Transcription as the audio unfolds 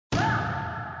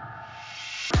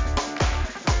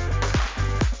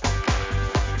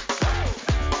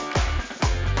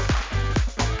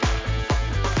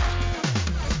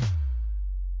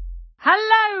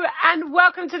and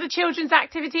welcome to the Children's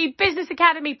Activity Business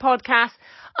Academy podcast.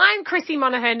 I'm Chrissy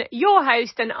Monaghan, your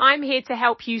host, and I'm here to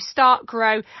help you start,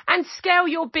 grow and scale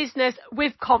your business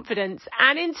with confidence.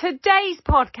 And in today's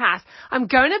podcast, I'm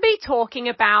going to be talking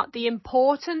about the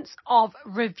importance of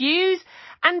reviews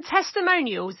and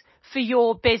testimonials for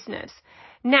your business.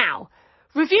 Now,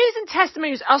 reviews and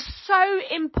testimonials are so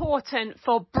important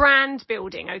for brand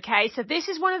building, okay? So this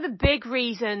is one of the big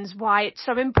reasons why it's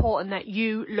so important that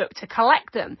you look to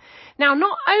collect them. Now,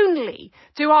 not only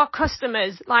do our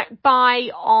customers buy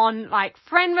on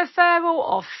friend referral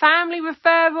or family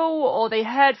referral, or they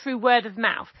heard through word of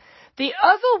mouth, the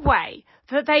other way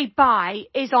that they buy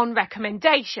is on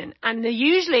recommendation, and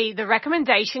usually the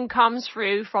recommendation comes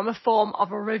through from a form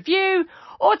of a review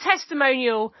or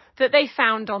testimonial that they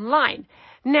found online.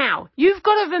 Now, you've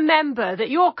got to remember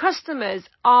that your customers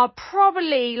are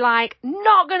probably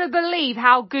not going to believe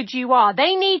how good you are.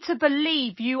 They need to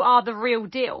believe you are the real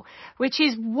deal, which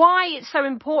is why it's so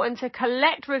important to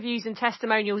collect reviews and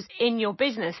testimonials in your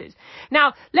businesses.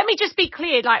 Now, let me just be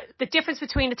clear, the difference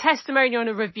between a testimonial and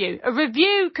a review. A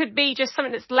review could be just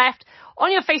something that's left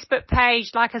on your Facebook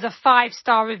page, as a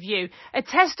 5-star review. A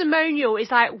testimonial is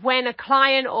when a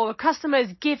client or a customer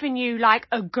has given you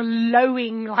a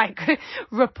glowing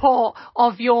report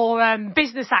of your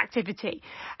business activity.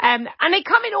 And they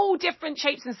come in all different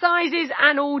shapes and sizes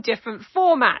and all different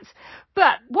formats.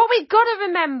 But what we've got to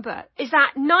remember is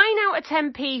that 9 out of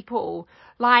 10 people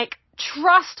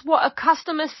trust what a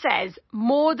customer says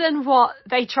more than what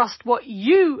they trust what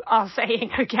you are saying,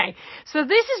 okay? So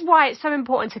this is why it's so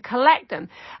important to collect them.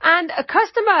 And a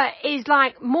customer is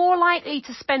more likely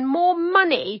to spend more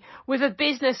money with a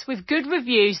business with good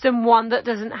reviews than one that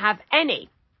doesn't have any.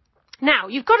 Now,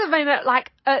 you've got to remember,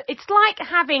 it's like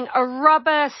having a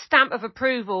rubber stamp of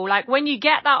approval. When you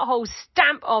get that whole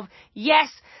stamp of, yes,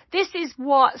 this is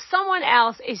what someone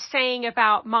else is saying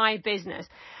about my business.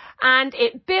 And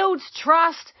it builds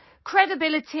trust,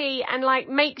 credibility, and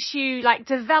makes you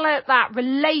develop that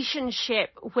relationship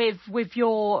with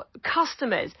your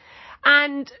customers.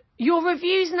 And your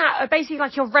reviews and that are basically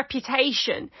your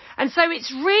reputation. And so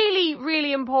it's really,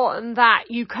 really important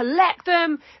that you collect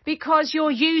them because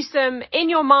you'll use them in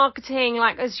your marketing,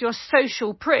 as your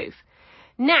social proof.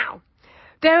 Now,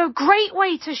 they're a great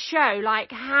way to show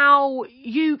how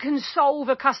you can solve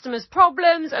a customer's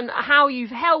problems and how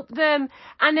you've helped them.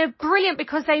 And they're brilliant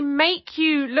because they make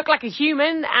you look like a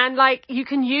human, and you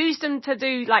can use them to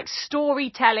do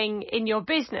storytelling in your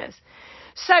business.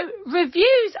 So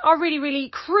reviews are really, really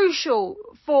crucial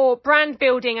for brand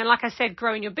building and, like I said,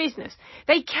 growing your business.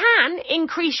 They can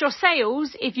increase your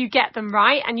sales if you get them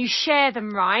right and you share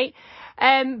them right.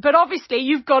 But obviously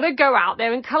you've got to go out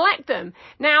there and collect them.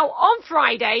 Now, on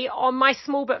Friday, on my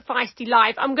Small But Feisty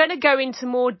Live, I'm going to go into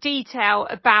more detail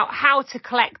about how to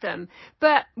collect them.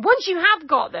 But once you have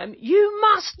got them, you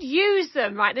must use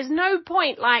them, right? There's no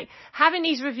point having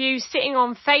these reviews sitting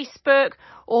on Facebook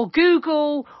or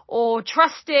Google or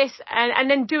Trustis and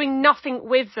then doing nothing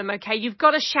with them, okay? You've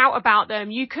got to shout about them.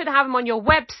 You could have them on your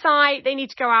website. They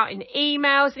need to go out in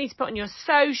emails. They need to put on your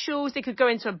socials. They could go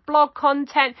into blog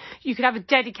content. You could have a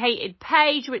dedicated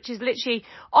page, which is literally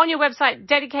on your website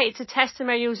dedicated to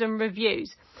testimonials and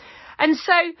reviews. And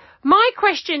so my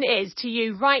question is to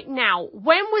you right now,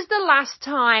 when was the last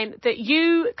time that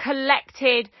you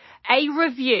collected a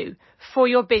review for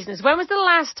your business? When was the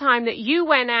last time that you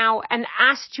went out and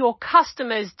asked your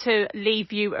customers to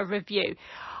leave you a review?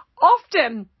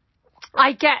 Often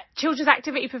I get children's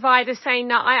activity providers saying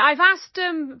that I've asked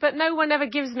them, but no one ever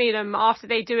gives me them after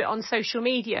they do it on social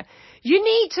media. You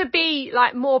need to be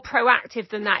more proactive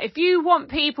than that. If you want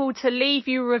people to leave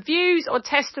you reviews or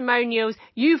testimonials,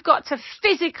 you've got to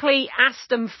physically ask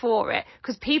them for it,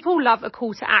 because people love a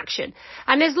call to action.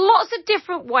 And there's lots of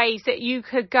different ways that you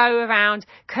could go around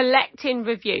collecting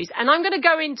reviews. And I'm going to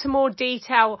go into more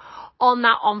detail on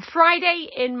that on Friday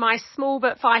in my Small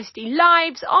But Feisty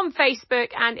Lives on Facebook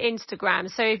and Instagram.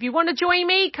 So if you want to join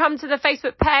me, come to the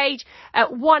Facebook page at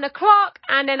 1:00,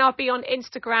 and then I'll be on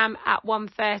Instagram at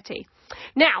 1:30.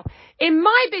 Now, in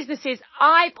my businesses,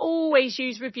 I've always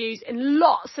used reviews in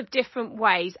lots of different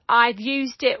ways. I've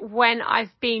used it when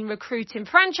I've been recruiting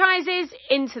franchises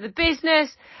into the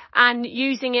business and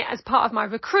using it as part of my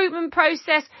recruitment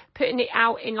process, putting it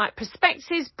out in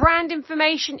prospectuses, brand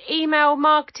information, email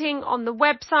marketing on the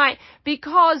website,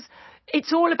 because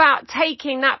it's all about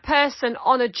taking that person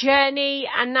on a journey,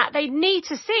 and that they need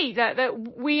to see that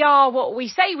we are what we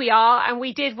say we are, and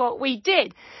we did what we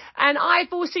did. And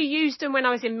I've also used them when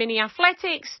I was in mini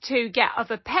athletics to get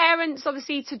other parents,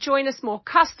 obviously, to join us, more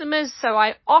customers. So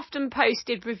I often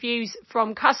posted reviews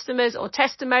from customers or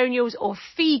testimonials or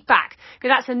feedback,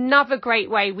 because that's another great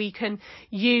way we can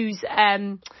use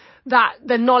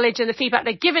the knowledge and the feedback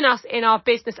they're giving us in our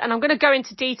business. And I'm going to go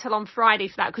into detail on Friday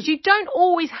for that, because you don't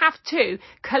always have to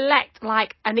collect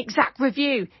like an exact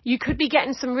review. You could be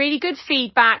getting some really good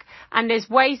feedback, and there's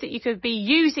ways that you could be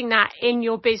using that in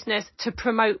your business to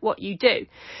promote what you do.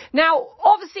 Now,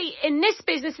 obviously, in this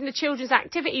business, in the Children's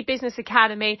Activity Business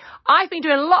Academy, I've been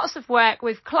doing lots of work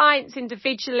with clients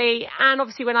individually, and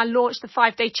obviously when I launched the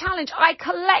 5-day challenge, I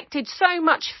collected so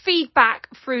much feedback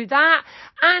through that,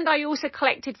 and I also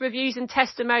collected reviews and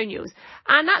testimonials.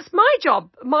 And that's my job.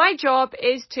 My job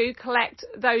is to collect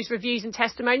those reviews and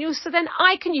testimonials so then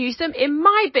I can use them in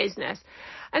my business.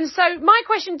 And so my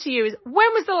question to you is, when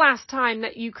was the last time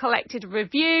that you collected a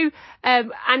review?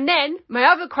 And then my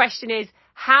other question is,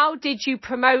 how did you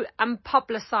promote and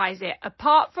publicize it,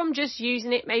 apart from just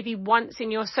using it maybe once in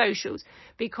your socials?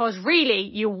 Because really,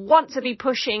 you want to be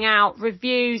pushing out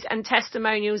reviews and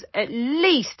testimonials at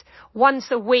least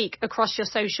once a week across your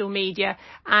social media,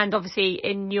 and obviously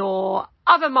in your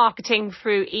other marketing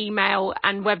through email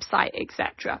and website,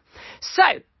 etc. So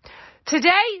today,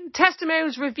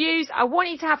 testimonials, reviews, I want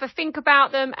you to have a think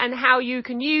about them and how you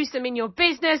can use them in your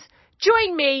business.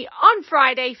 Join me on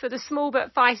Friday for the Small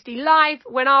But Feisty Live,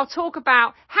 when I'll talk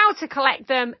about how to collect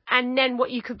them and then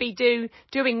what you could be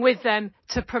doing with them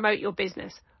to promote your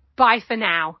business. Bye for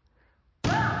now.